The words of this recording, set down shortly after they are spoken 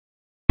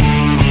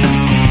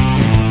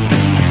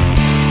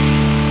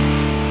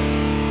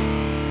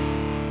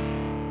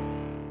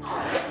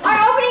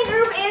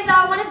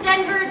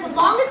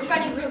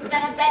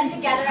that have been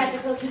together as a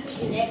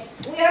cohesive unit.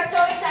 We are so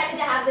excited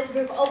to have this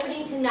group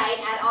opening tonight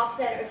at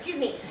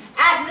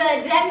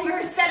the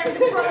Denver Center for the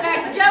Performing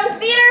Arts Jones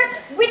Theater,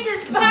 which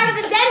is part of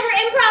the Denver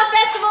Improv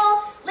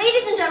Festival.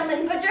 Ladies and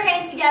gentlemen, put your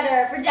hands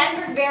together for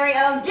Denver's very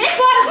own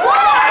Dishwater Board!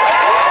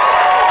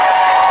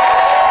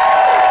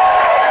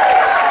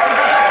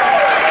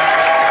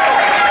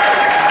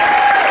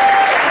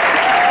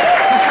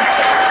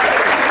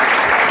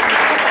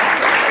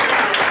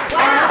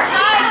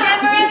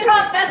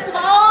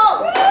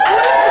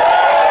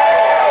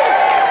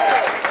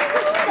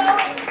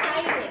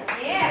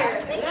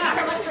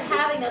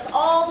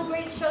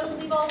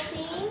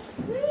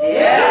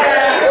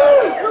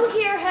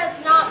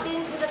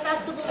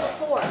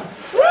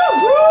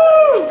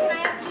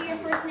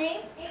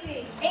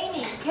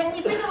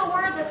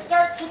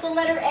 With the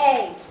letter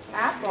A.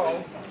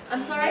 Apple.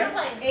 I'm sorry?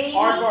 Aardvark.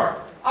 Aardvark.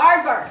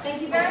 Aardvark.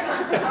 Thank you very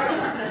much.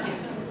 Aardvark.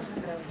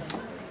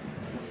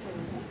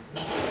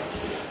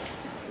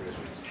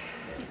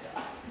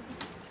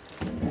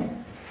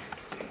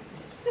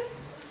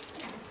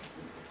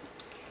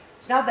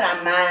 It's not that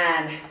I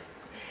mind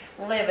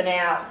living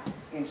out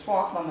in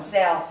swamp by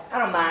myself. I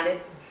don't mind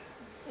it.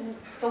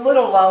 It's a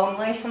little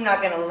lonely, I'm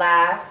not going to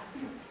lie.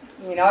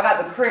 You know, I got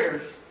the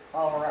critters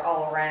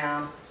all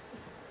around.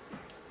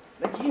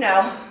 But you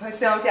know,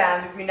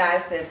 sometimes it'd be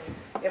nice if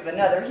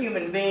another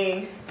human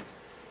being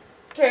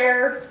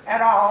cared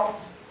at all.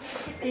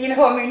 You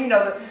know, I mean, you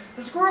know,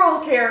 the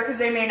squirrels care because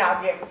they may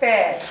not get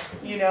fed,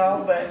 you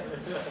know, but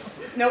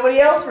nobody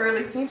else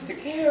really seems to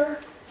care.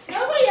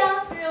 Nobody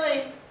else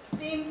really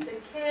seems to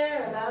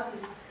care about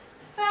these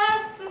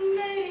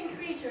fascinating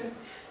creatures.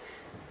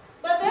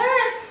 But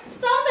there is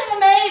something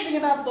amazing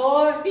about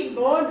being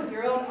born with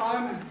your own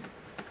armor.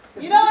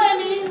 You know what I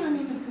mean?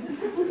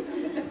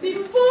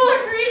 These poor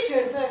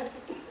creatures, they're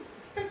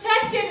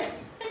protected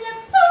and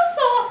yet so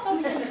soft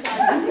on the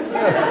inside.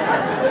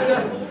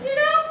 You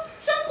know,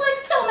 just like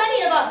so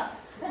many of us.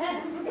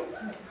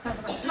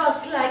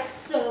 Just like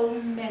so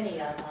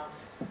many of us.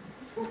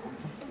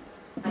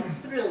 I'm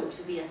thrilled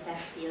to be a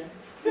thespian.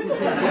 I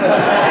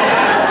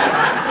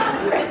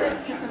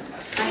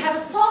have a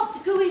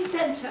soft, gooey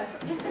center,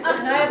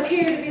 and I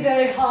appear to be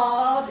very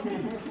hard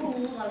and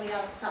cruel on the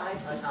outside,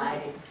 but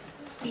I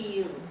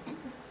feel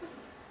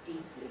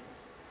deeply,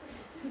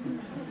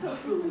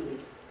 truly,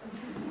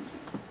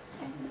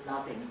 and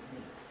lovingly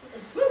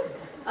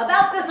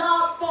about this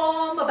art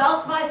form,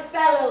 about my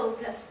fellow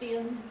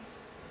thespians,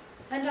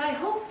 and I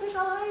hope that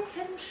I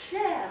can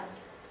share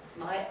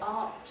my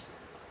art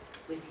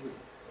with you.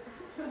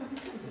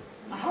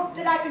 I hope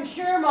that I can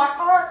share my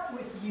art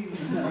with you.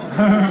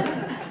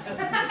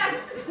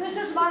 This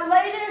is my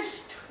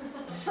latest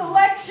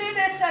selection.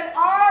 It's an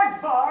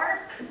aardvark.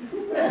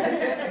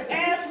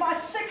 And it's my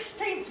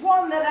 16th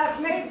one that I've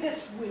made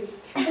this week.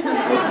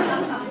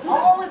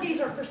 All of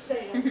these are for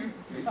sale.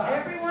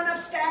 Every one I've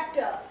stacked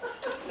up.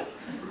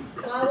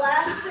 My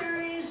last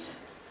series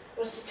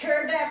was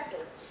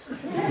pterodactyls.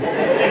 And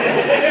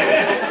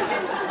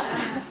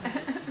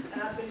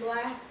I've been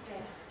laughed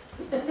at.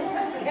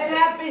 And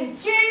I've been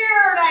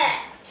jeered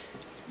at.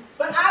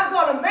 But I'm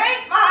going to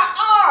make my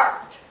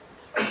art.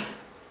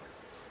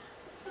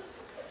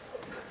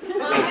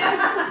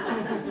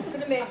 I'm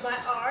going to make my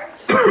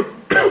art.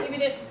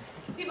 Even if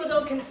people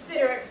don't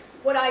consider it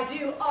what I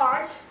do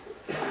art.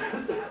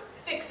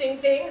 Fixing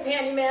things,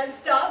 handyman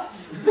stuff.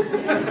 We're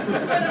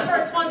the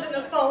first ones in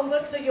the phone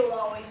book, so you'll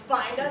always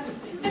find us.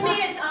 To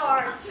me, it's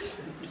art.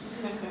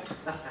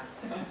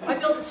 I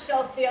built a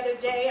shelf the other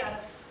day out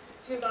of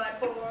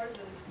 2x4s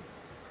and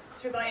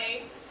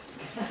 2x8s.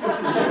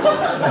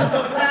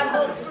 Lab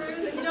bolt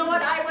screws, and you know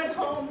what? I went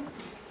home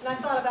and I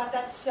thought about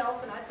that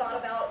shelf and I thought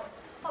about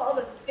all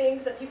the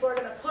things that people are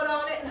going to put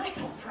on it, and I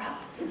felt proud.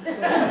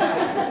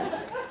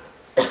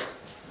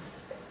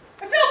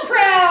 I feel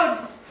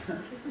proud.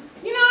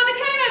 You know, the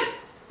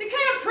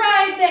kind of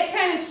pride that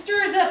kind of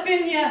stirs up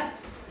in you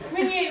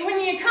when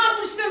you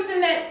accomplish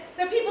something that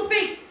people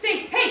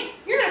say, hey,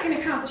 you're not going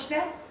to accomplish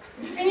that.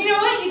 And you know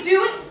what? You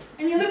do it,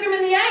 and you look them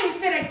in the eye, and you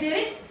said, I did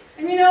it.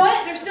 And you know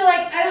what? They're still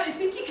like, I don't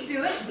think you could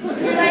do it.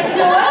 You're like, you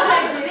know what?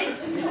 I did it.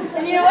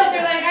 And you know what?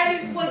 They're like, I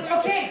didn't. Well,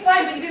 okay,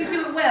 fine, but you didn't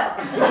do it well.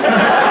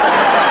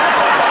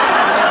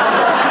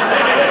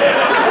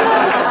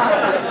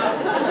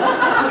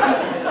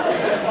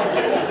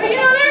 But you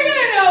know, they're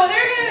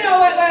gonna know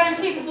what I'm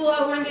capable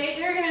of one day.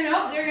 They're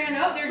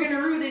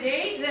gonna rue the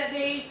day that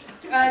they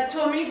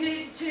told me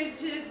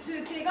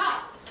to take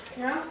off.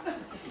 You know?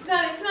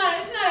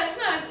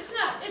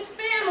 It's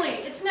family.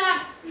 It's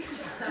not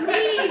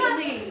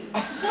really.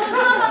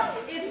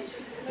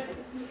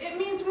 It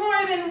means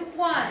more than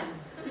one.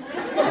 It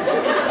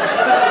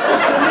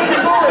means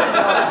more than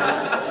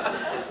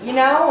one. You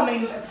know, I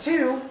mean,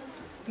 two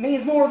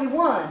means more than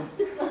one.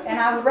 And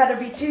I would rather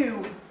be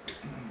two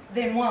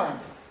than one.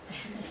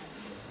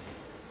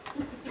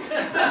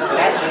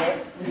 That's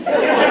it.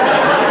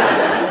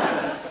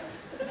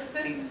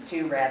 Be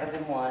two rather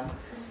than one.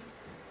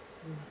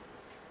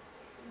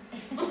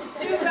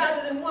 Two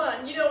rather than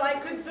one. You know, I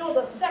could build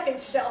a second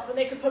shelf and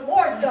they could put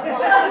more stuff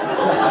on it.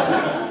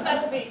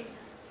 That would be...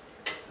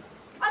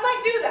 I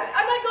might do that.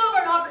 I might go over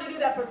and offer to do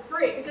that for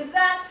free, because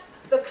that's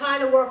the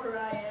kind of worker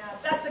I am.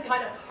 That's the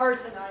kind of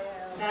person I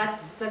am.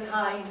 That's the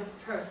kind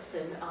of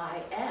person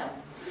I am.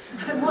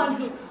 I'm one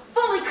who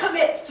fully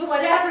commits to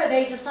whatever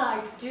they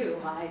decide to do.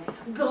 I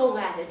go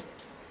at it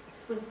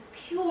with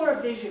pure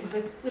vision,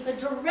 with a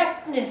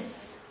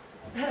directness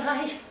that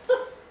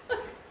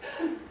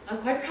I'm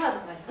quite proud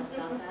of myself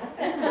about that.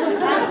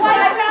 I'm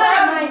quite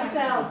proud of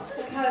myself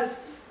because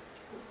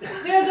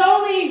there's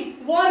only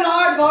one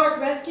aardvark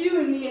rescue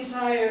in the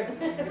entire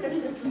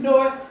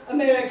North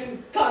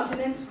American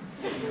continent.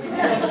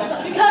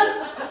 Because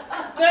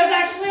there's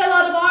actually a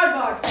lot of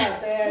aardvarks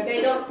out there.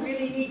 They don't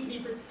really need to be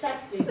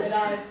protected, but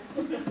I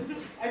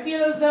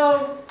feel as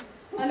though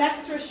an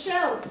extra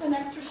shell.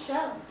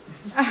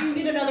 You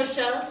need another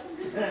shell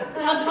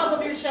on top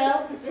of your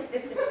shell.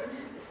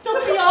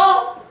 Don't we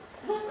all?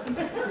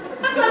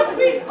 Don't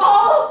we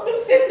all,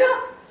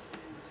 Lucinda?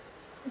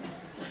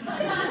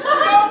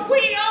 Don't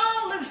we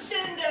all,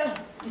 Lucinda?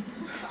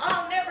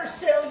 I'll never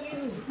sell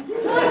you.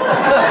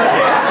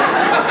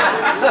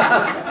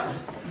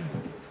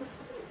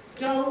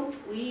 Don't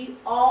we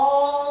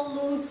all,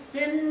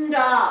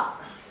 Lucinda?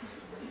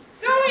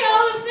 Don't we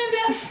all,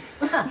 Lucinda?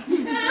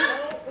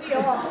 We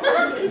all.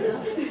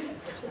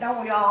 Don't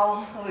we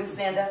all,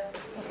 Lucinda?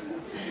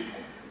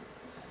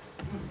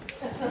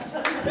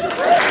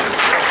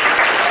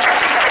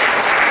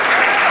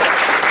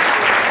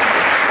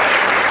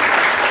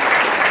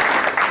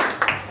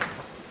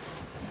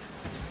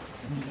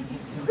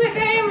 Look,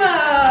 I'm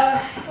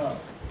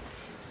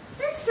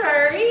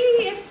sorry.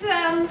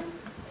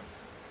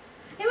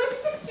 It was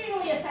just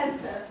extremely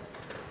offensive.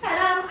 And I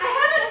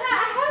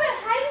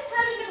just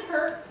haven't been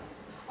hurt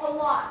a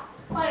lot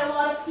by a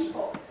lot of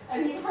people. And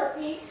you hurt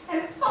me,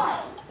 and it's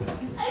fine.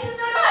 I just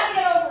don't know how to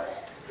get over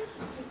it.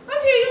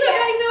 Okay, look,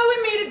 I know we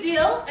made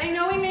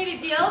a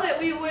deal that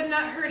we would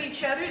not hurt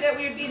each other, that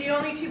we would be the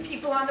only two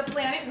people on the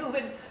planet who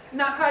would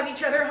not cause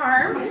each other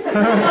harm. And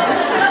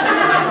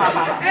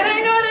I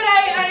know that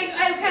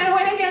I kind of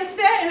went against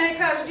that and I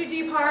caused you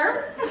deep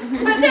harm.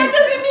 But that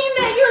doesn't mean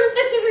that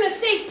this isn't a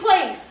safe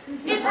place.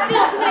 It's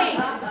still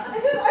safe.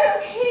 I'm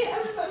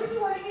just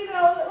letting you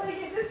know that, like,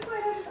 at this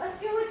point, I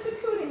feel like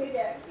cocooning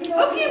again. You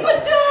know? Okay,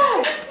 but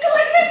don't. I feel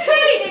like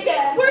cocooning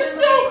again. We're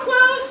so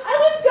close. I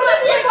was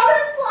gonna be a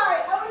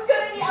butterfly. I was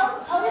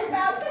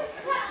about to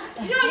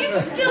hatch. No, you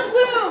can still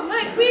bloom.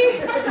 Like, we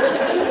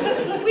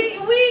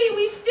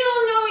still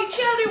know each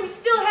other. We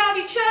still have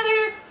each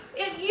other.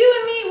 You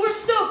and me, we're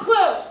so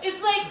close.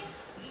 It's like,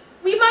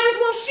 we might as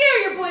well share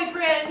your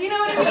boyfriend. You know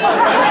what I mean?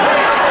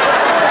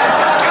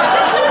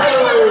 This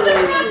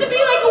doesn't have to be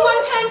like a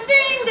one-time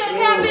thing that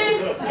happened.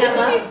 This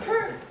will be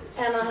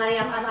Emma, honey,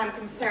 I'm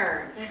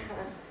concerned.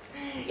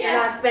 Yeah.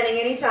 You're not spending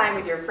any time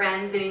with your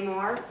friends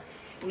anymore.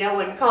 No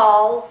one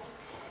calls.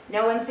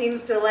 No one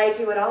seems to like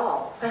you at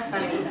all,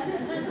 honey.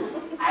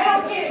 I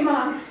don't get it,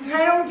 Mom.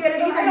 I don't get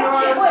it either. I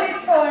don't get what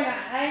is going on.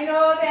 I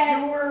know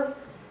that. You're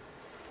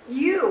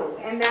you,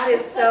 and that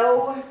is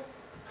so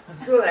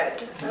good.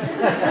 Yeah,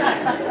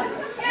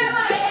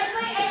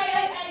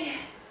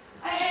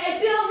 I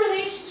build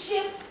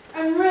relationships.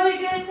 I'm really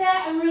good at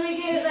that. I'm really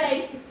good at,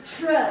 like,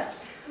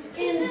 trust,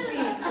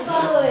 instinct,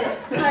 follow it.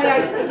 I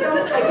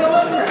don't think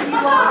you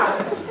are.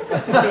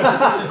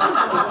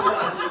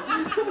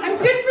 I'm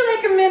good for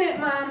like a minute,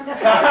 Mom.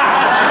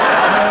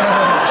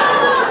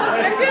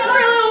 I'm good for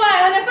a little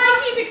while, and if I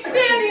keep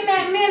expanding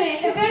that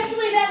minute,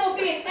 eventually that will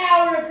be an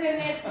hour of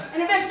goodness,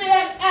 and eventually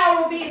that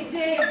hour will be a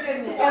day of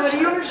goodness. Emma, do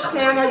you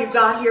understand how you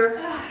got here?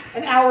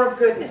 An hour of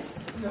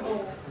goodness.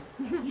 No.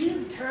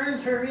 You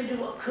turned her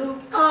into a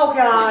coot. Oh,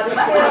 God. No,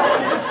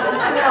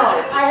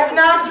 I have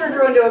not turned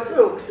her into a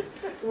kook.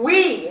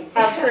 We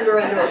have turned her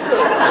into a kook.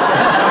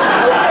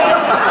 Okay?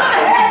 I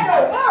had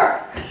no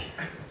work.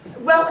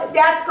 Well,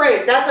 that's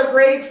great. That's a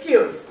great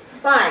excuse.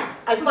 Fine.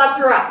 I fucked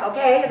her up,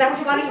 okay? Is that what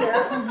you want to hear?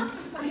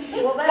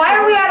 Well, Why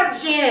are we out of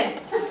gin?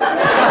 What's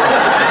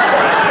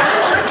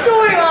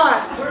going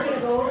on? We're going to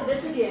go over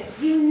this again.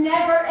 You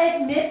never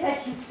admit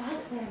that you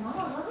fucked them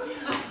off.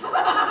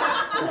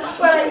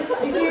 Well, I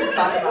did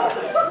fuck them up.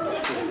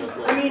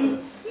 I mean,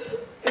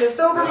 in a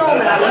sober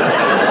moment,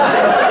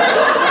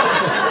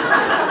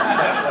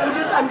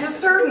 I'm just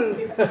certain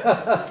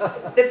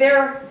that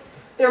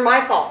they're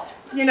my fault,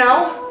 you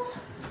know?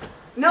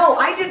 No,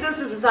 I did this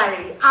to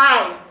society.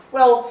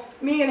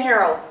 Me and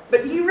Harold,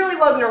 but he really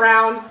wasn't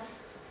around.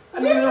 I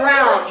mean, he was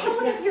around. The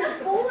tone of your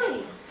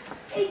voice.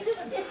 It's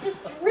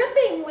just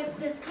dripping with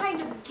this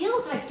kind of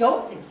guilt. I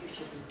don't think you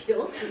should be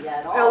guilty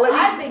at all. Well,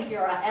 I think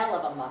you're a hell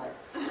of a mother.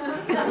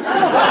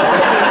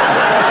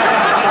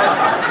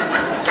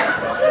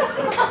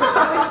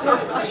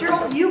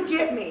 Cheryl, you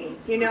get me,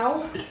 you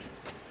know?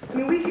 I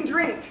mean, we can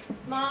drink.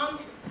 Mom,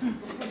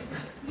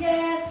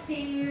 Yes,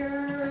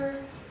 dear.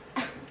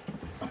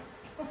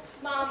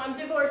 Mom, I'm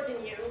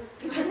divorcing you.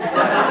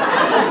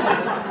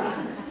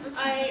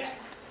 I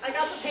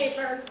got the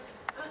papers.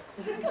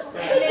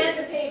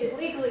 Emancipated,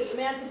 legally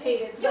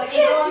emancipated, so You I can go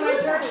can't on my do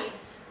that. journeys.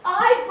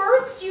 I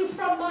birthed you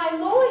from my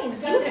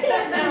loins. You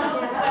can't now.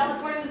 Well,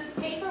 according to this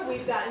paper,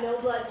 we've got no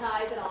blood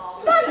ties at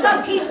all. That's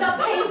a piece of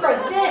paper.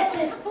 This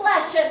is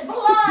flesh and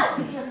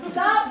blood.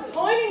 Stop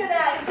pointing to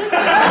that.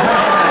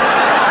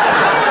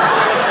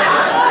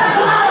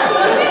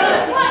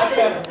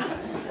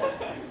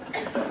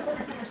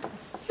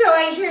 So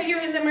I hear you're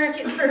in the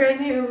market for a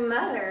new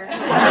mother.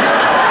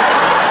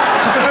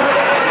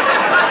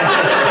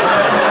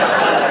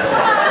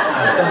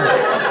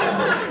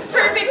 It's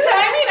perfect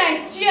timing.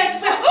 I just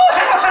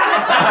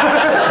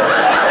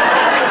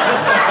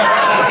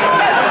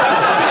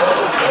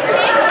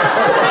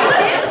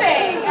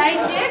I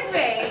did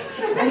bake.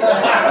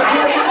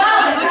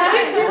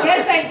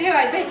 Yes, I do.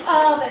 I bake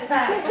all the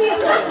time.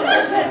 These are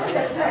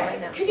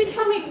delicious. Could you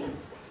tell me,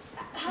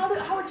 how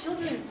are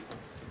children?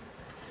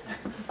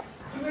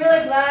 I'm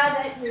really glad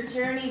that your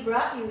journey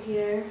brought you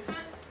here.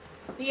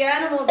 The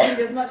animals need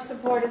as much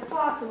support as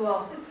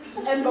possible,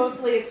 and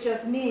mostly it's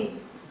just me.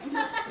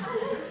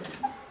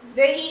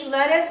 They eat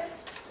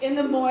lettuce in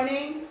the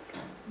morning,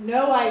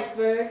 no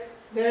iceberg,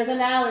 there's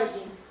an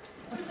allergy.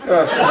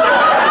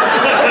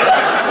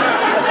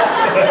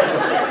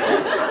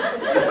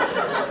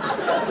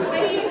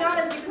 Maybe not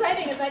as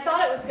exciting as I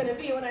thought it was going to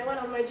be when I went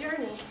on my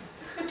journey.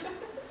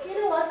 You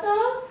know what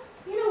though?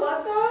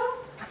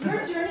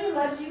 Your journey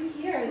led you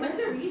here, and there's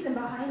a reason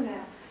behind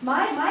that.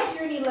 My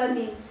journey led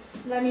me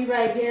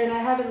right here, and I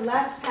haven't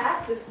left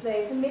past this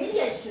place, and maybe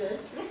I should.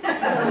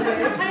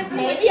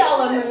 Maybe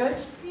I'll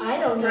emerge. I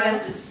don't know.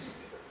 Francis,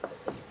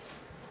 I'm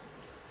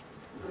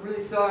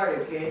really sorry,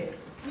 okay?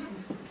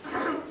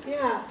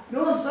 Yeah.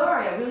 No, I'm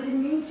sorry. I really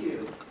didn't mean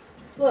to.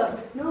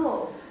 Look,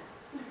 No.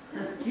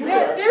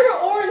 there were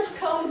orange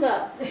cones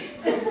up.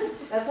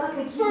 That's not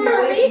going to keep For me a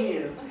away from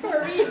you. For a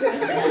reason.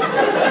 Francis,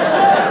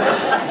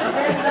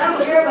 I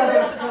don't care about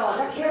orange cones.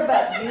 I care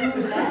about you and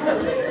that.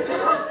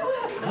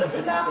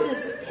 Take off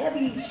this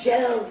heavy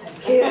shell you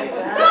carry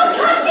around. Don't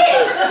touch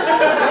it!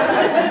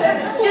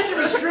 It's just a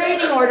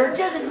restraining order. It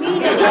doesn't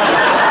mean anything.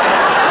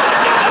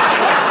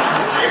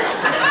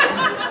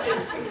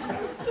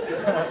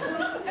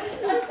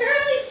 I'm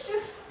fairly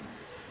sure.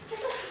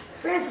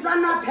 Francis,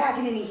 I'm not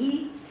packing any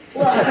heat.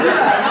 Well, here I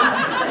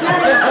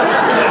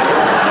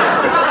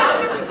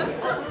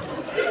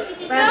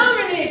am.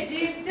 Dominic,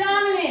 dude,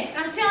 Dominic.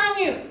 I'm telling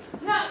you,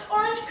 not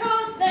orange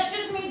cones, that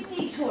just means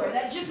detour.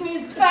 That just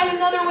means find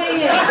another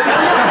way in.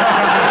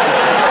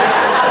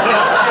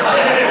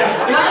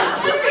 I'm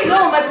serious.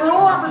 No, my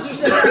parole officer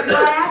said that's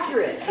not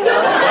accurate.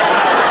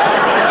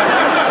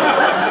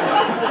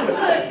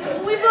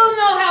 Look, we both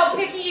know how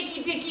picky,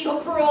 icky, dicky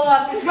parole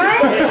officers are.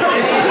 Right?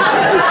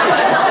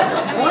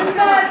 One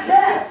guard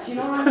test, you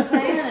know what I'm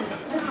saying?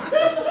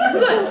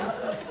 Look,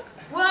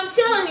 what I'm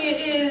telling you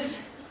is,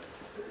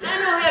 I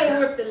know how to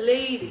work the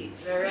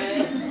ladies, all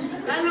right?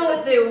 I know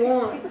what they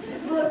want.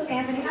 Look,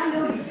 Anthony, I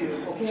know you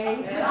do,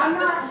 okay? I'm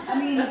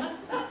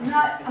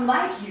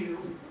like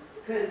you,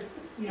 because,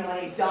 you know,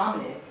 my name's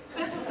Dominic.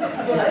 But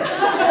I'm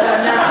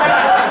not.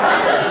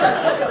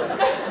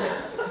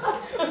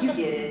 You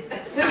get it.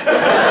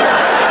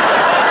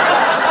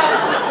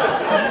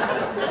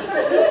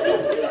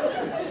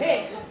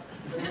 Hey,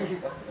 you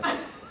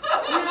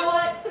know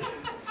what?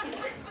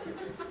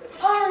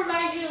 I want to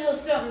remind you a little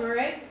something, all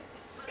right?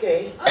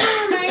 Okay. I want to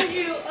remind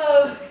you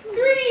of 3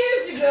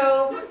 years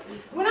ago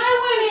when I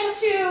went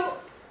into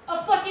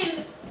a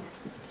fucking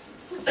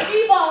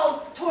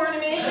speedball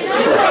tournament and I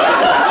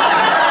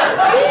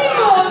played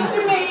the most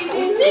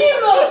amazing, the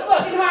most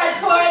fucking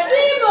hardcore,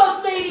 the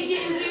most lady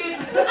getting dude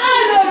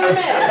I've ever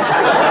met.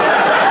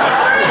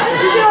 Alright, and I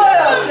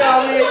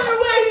just wonder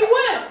where he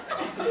went.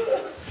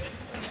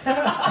 I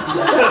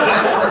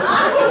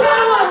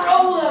want to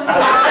roll him.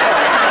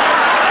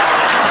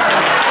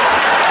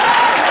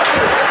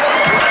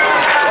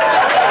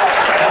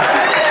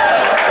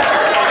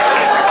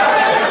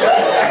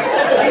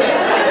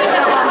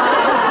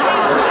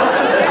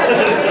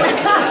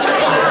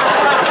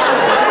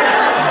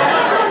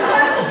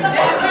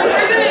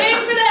 We're gonna aim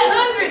for that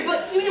 100, but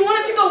you want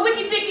it to go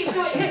wicky dicky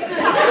so it hits us.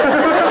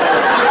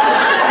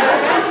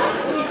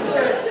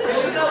 Here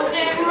we go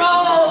and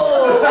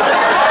roll.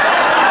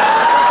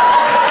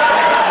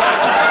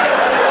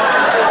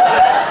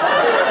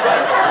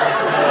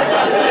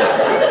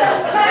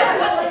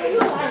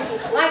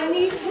 I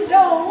need to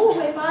know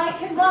if I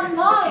can run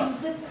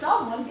lines with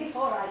someone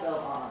before I go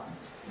on.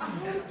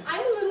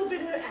 I'm a little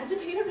bit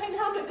agitated right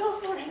now, but go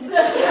for it. If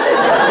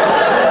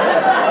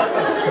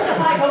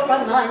I don't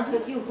run lines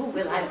with you, who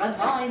will I run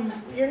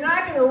lines with? You're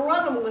not going to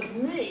run them with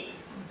me.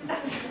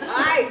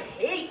 I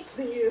hate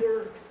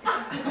theater.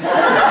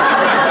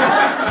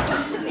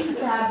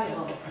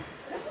 Samuel,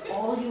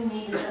 all you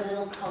need is a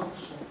little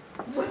culture.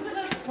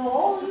 That's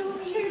all you need.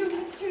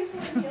 It's true,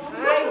 Samuel.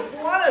 I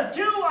want to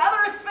do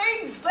other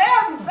things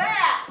than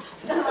that.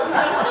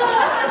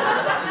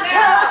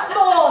 Tell us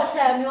more,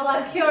 Samuel.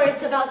 I'm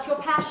curious about your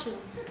passions.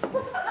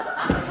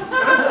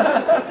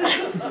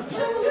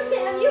 Tell me,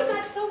 Sam, you've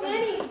got so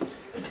many.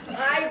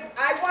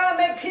 I want to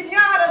make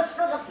pinatas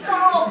for the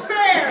fall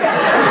fair.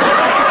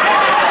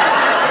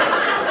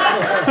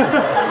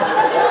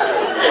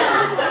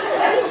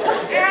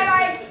 And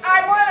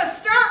I want to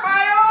start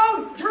my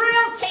own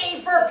drill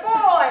team for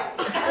boys.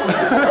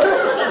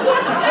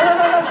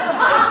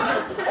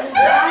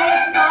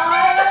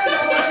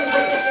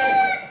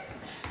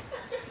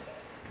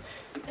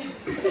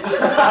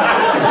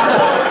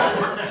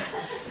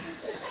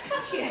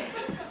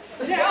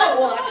 Now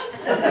what?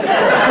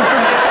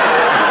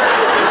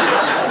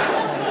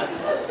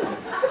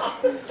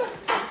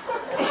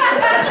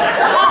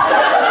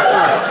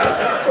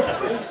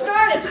 We've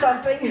started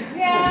something.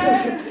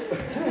 Yeah.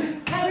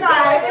 Hey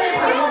guys,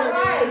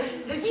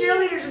 the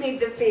cheerleaders need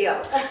the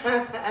field. We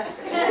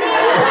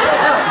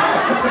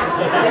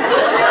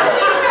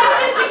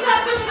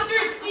talked to Mr.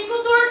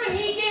 Stiegeldorf, and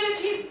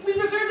we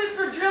reserved this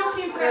for drill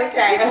team practice.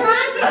 Okay.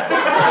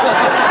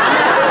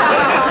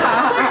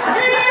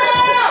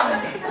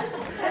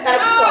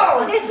 That's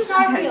cool. This is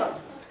our field.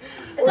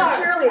 It's We're ours.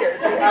 cheerleaders.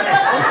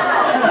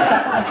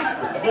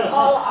 They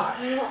all are.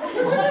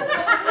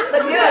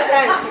 Look, no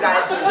offense, you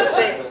guys. It's just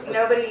that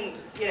nobody,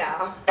 you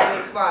know. I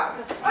mean, come on.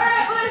 All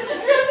right, boys, the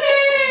drill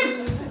team!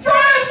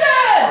 Drive!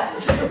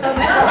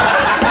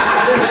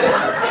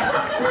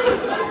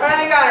 Oh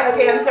my God.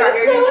 Okay, I'm sorry.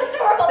 It's so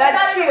adorable. That's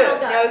Not cute. even real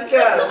No, guys. it's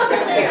cute.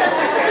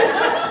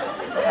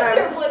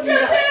 They're wooden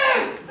Drill guys.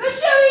 team! Let's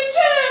show these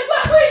cheerleaders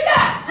what we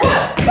got! 1,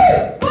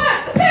 2,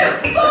 1,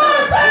 2, 4,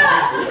 5,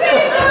 6, 7,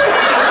 8!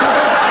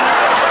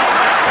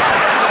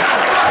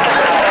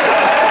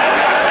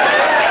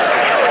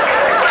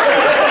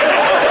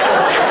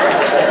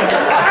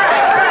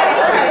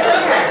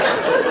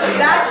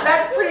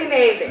 That's pretty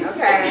amazing.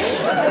 Okay.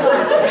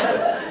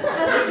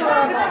 That's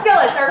adorable. But still,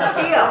 it's our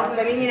field.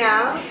 I mean, you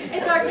know.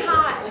 It's our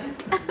time.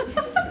 I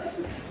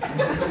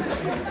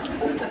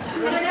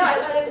don't know. I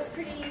thought it was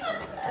pretty.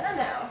 I don't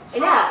know. I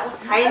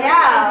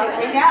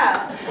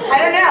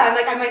don't know.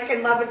 I'm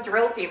in love with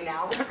drill team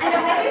now. I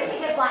know. Maybe we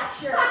can get black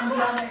shirt and be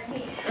on their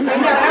team. I know.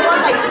 And I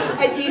want like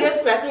Adidas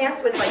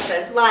sweatpants with like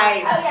the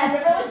lines. Oh yeah,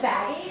 they're really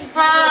baggy.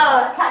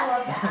 Oh. I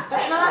love that.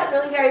 That's not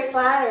really very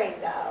flattering,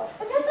 though.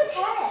 But that's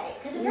okay.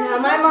 Because it No,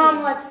 my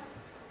mom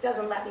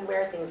doesn't let me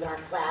wear things that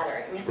aren't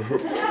flattering.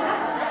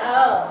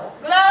 Oh.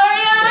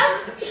 Gloria!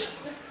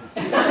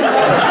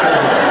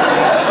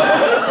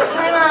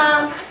 Hi,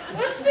 Mom.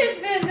 What's this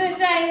business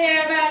I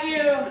hear about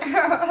you?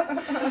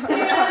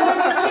 You have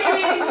a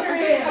cheerleading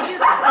career.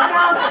 I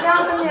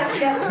found something that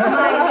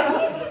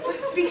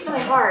speaks to my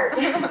heart.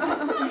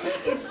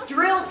 It's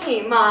drill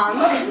team, Mom.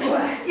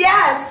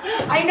 Yes,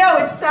 I know,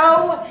 it's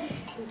so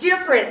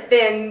different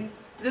than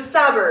the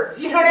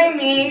suburbs. You know what I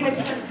mean?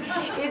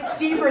 It's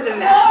deeper than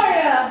that.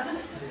 Gloria!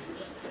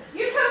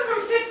 You come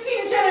from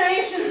 15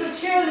 generations of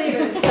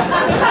cheerleaders.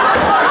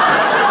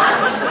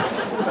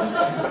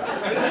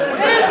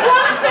 There's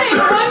one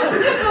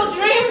simple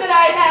dream that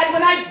I had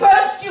when I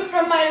burst you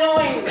from my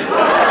loins.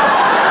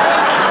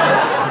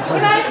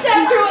 When I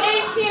sat through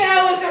 18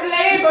 hours of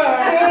labor,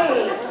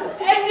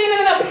 ending in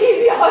an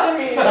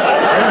episiotomy. I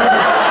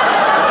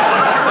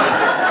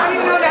don't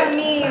even know what that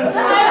means. I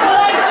would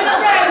like to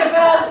describe it,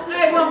 but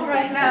I won't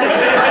right now.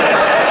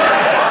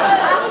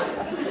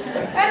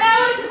 And that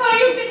was for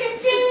you to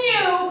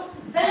continue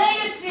the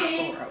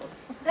legacy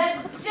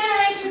that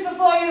generations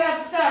before you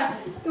have started.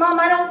 Mom,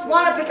 I don't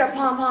want to pick up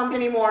pom-poms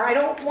anymore. I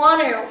don't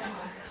want to.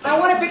 I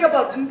want to pick up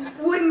a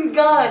wooden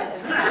gun.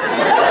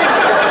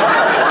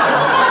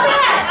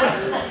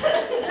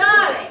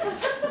 Darling,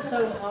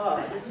 So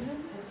hard, isn't it?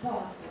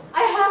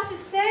 I have to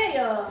say,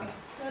 a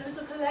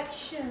little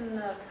collection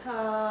of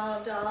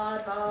carved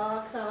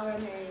aardvarks are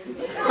amazing.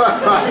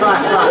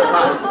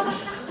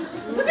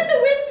 Look at the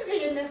whimsy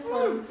in this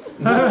one.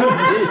 I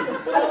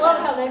love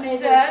how they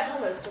made those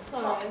colors.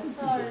 Sorry, I'm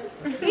sorry.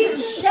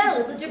 Each shell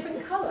is a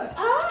different color.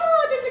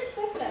 Oh, I didn't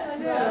expect that.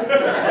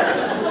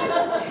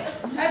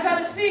 I've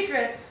got a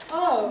secret.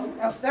 Oh.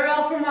 They're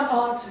all from one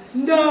artist.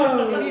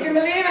 No. If you can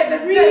believe it, the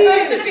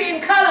diversity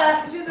in color.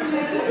 Which is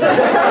amazing.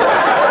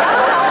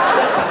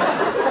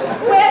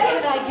 Where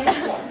can I get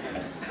one?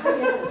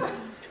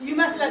 You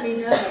must let me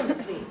know.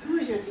 Who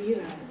is your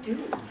dealer?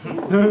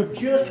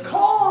 Just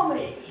call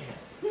me.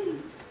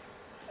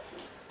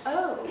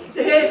 Oh.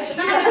 That's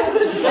right.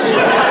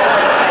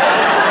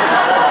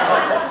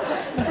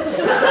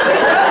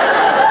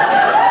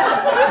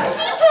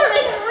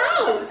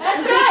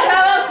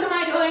 How else am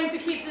I going to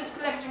keep this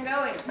collection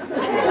going?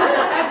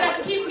 I've got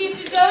to keep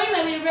pieces going.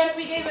 Like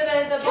we gave her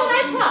the Can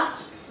I touch?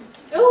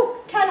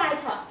 Oh, can I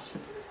touch?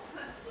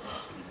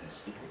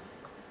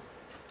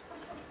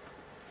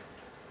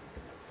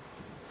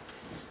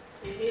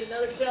 You need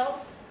another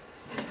shelf?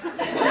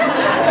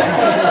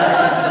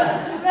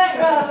 Right,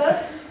 Robert.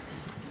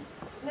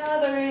 No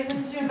other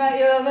reason to invite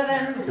you over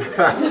than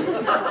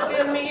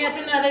give me yet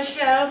another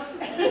shelf.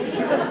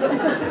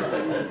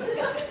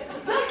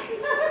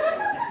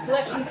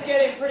 Collection's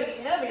getting pretty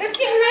heavy. It's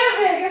getting real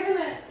big, isn't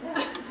it?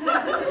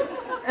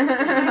 I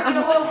need a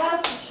whole house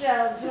of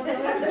shelves. You'll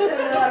have to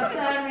spend a lot of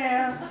time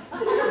here. I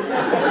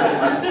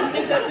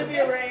think that could be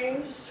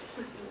arranged.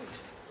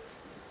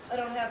 I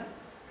don't have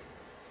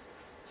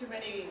too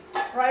many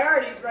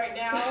priorities right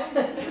now,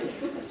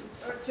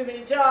 or too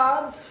many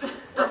jobs,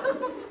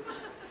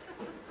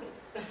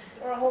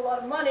 or a whole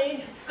lot of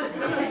money.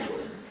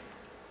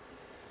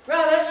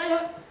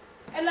 Robert,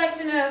 I'd like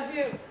to know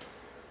if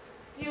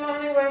do you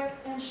only work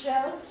in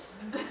shells?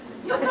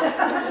 What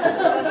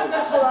I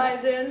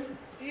specialize in.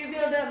 Do you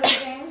build other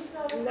things?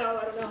 No,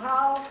 I don't know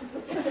how.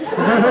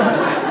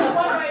 There's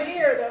one right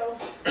here, though.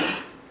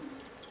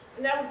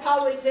 And that would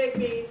probably take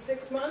me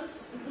 6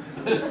 months.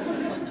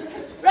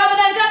 Robert,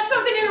 I've got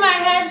something in my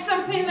head,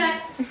 something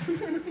that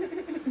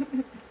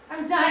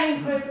I'm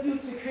dying for you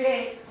to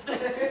create.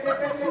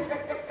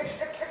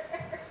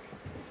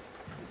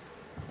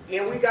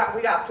 Yeah, we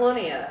got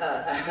plenty of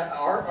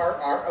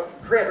our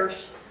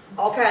critters,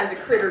 all kinds of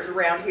critters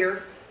around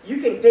here.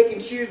 You can pick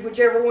and choose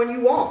whichever one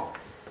you want,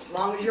 as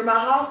long as you're my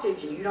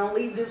hostage and you don't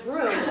leave this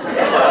room. You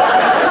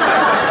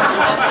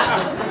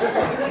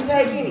can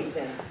take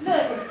anything.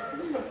 Look,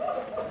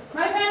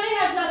 my family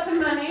has lots of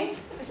money.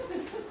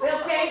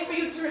 They'll pay for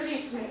you to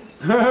release me.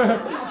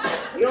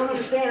 You don't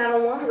understand. I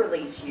don't want to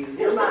release you.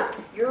 You're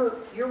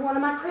one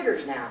of my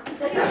critters now.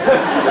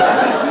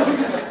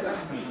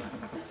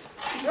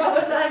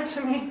 Robert lied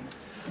to me.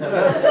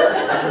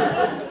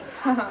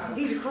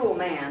 He's a cruel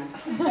man.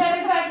 He said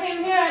if I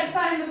came here, I'd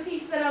find the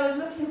peace that I was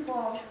looking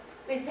for.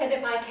 They said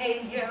if I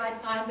came here, I'd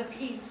find the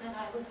peace that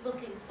I was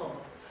looking for.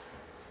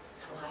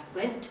 So I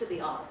went to the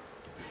arts.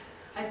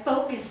 I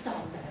focused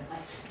on them. I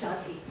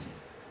studied.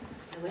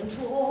 I went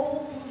to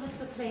all of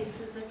the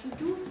places that you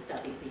do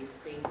study these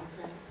things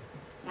and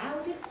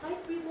found it quite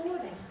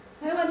rewarding.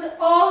 I went to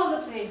all of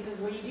the places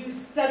where you do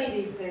study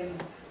these things.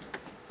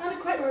 Found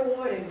it quite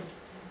rewarding.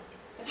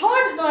 It's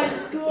hard to find a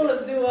school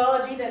of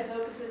zoology that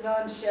focuses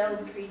on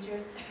shelled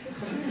creatures.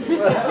 All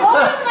people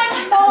like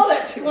to call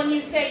it when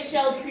you say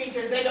shelled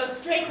creatures. They go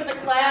straight for the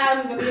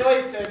clams and the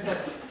oysters.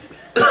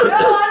 But no,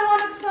 I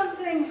wanted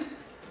something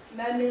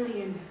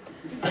mammalian.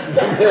 I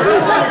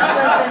wanted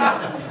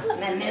something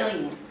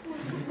mammalian.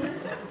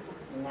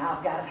 And now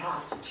I've got it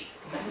hostage.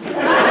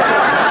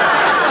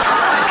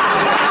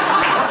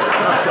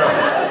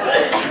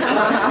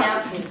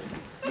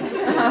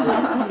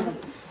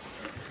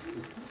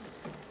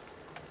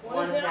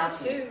 One is now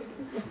two.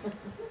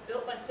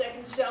 Built my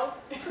second shelf.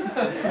 I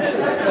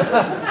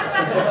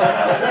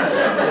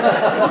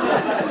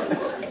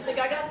think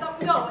I got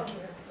something going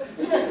here.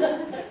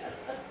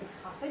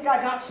 I think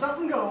I got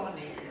something going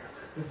here.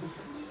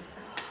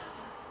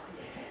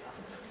 Yeah,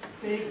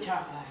 big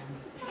time.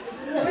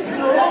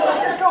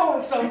 This is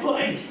going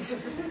someplace.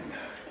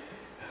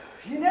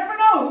 You never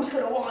know who's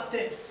going to want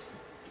this.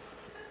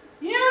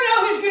 You never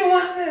know who's going to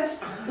want this.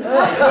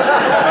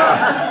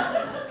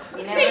 You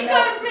It never takes know.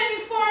 on many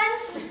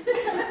forms.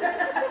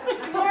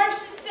 It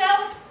morphs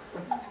itself.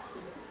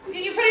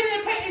 You put it in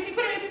a, if you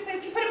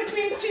put it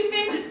between two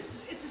things,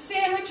 it's a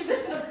sandwich of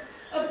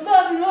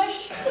blood and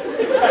mush. That's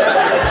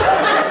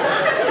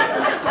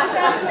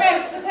how I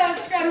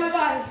describe my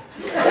body.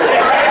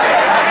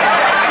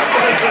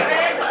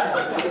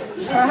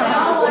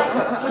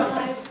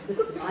 Now I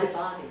describe my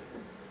body.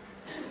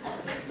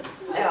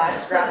 Yeah, I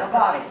describe my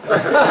body.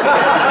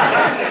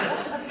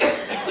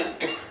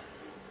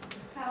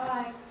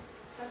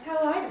 That's how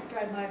I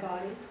describe my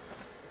body.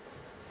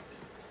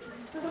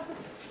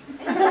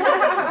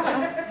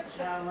 That's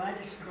how I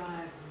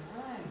describe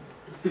mine.